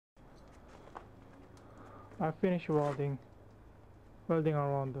I finished welding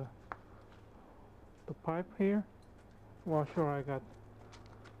around the pipe here. Well, sure, I got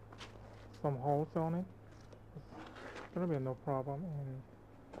some holes on it. It's gonna be no problem. And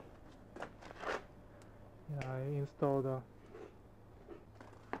yeah, I installed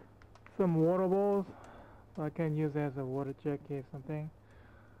some water balls I can use as a water jet case, something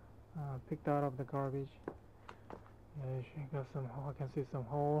picked out of the garbage. Yeah, she got some. I can see some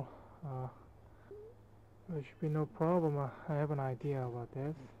hole. There should be no problem. I have an idea about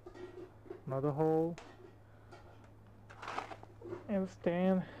this. Another hole. And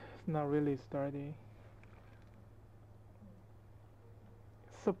stand. It's not really sturdy.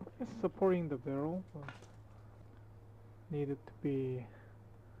 It's supporting the barrel, but needed to be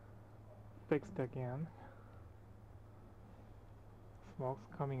fixed again. Smoke's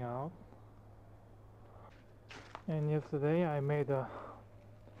coming out. And yesterday I made a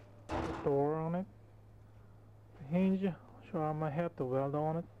door on it. The hinge, sure I might have to weld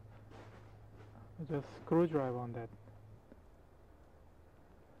on it. Just screwdriver on that.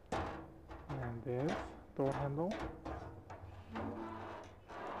 And this door handle.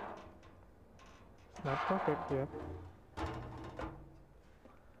 It's not perfect yet.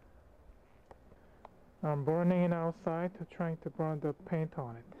 I'm burning it outside to trying to burn the paint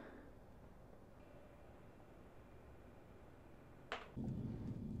on it.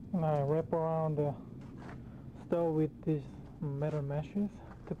 And I wrap around the stove with these metal meshes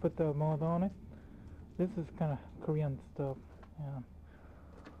to put the mud on it. This is kind of Korean stuff. Yeah.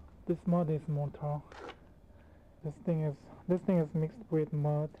 This mud is mortar. This thing is mixed with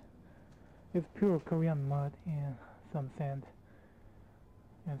mud. It's pure Korean mud and some sand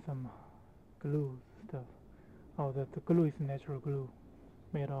and some glue stuff. Oh, the glue is natural glue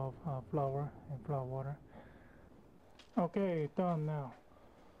made of flour and flour water. Okay, done now.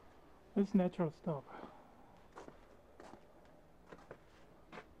 It's natural stuff.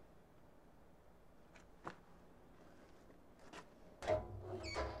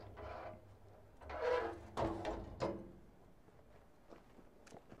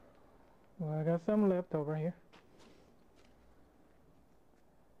 Well, I got some left over here.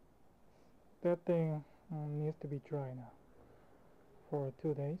 That thing needs to be dry now for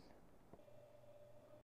 2 days.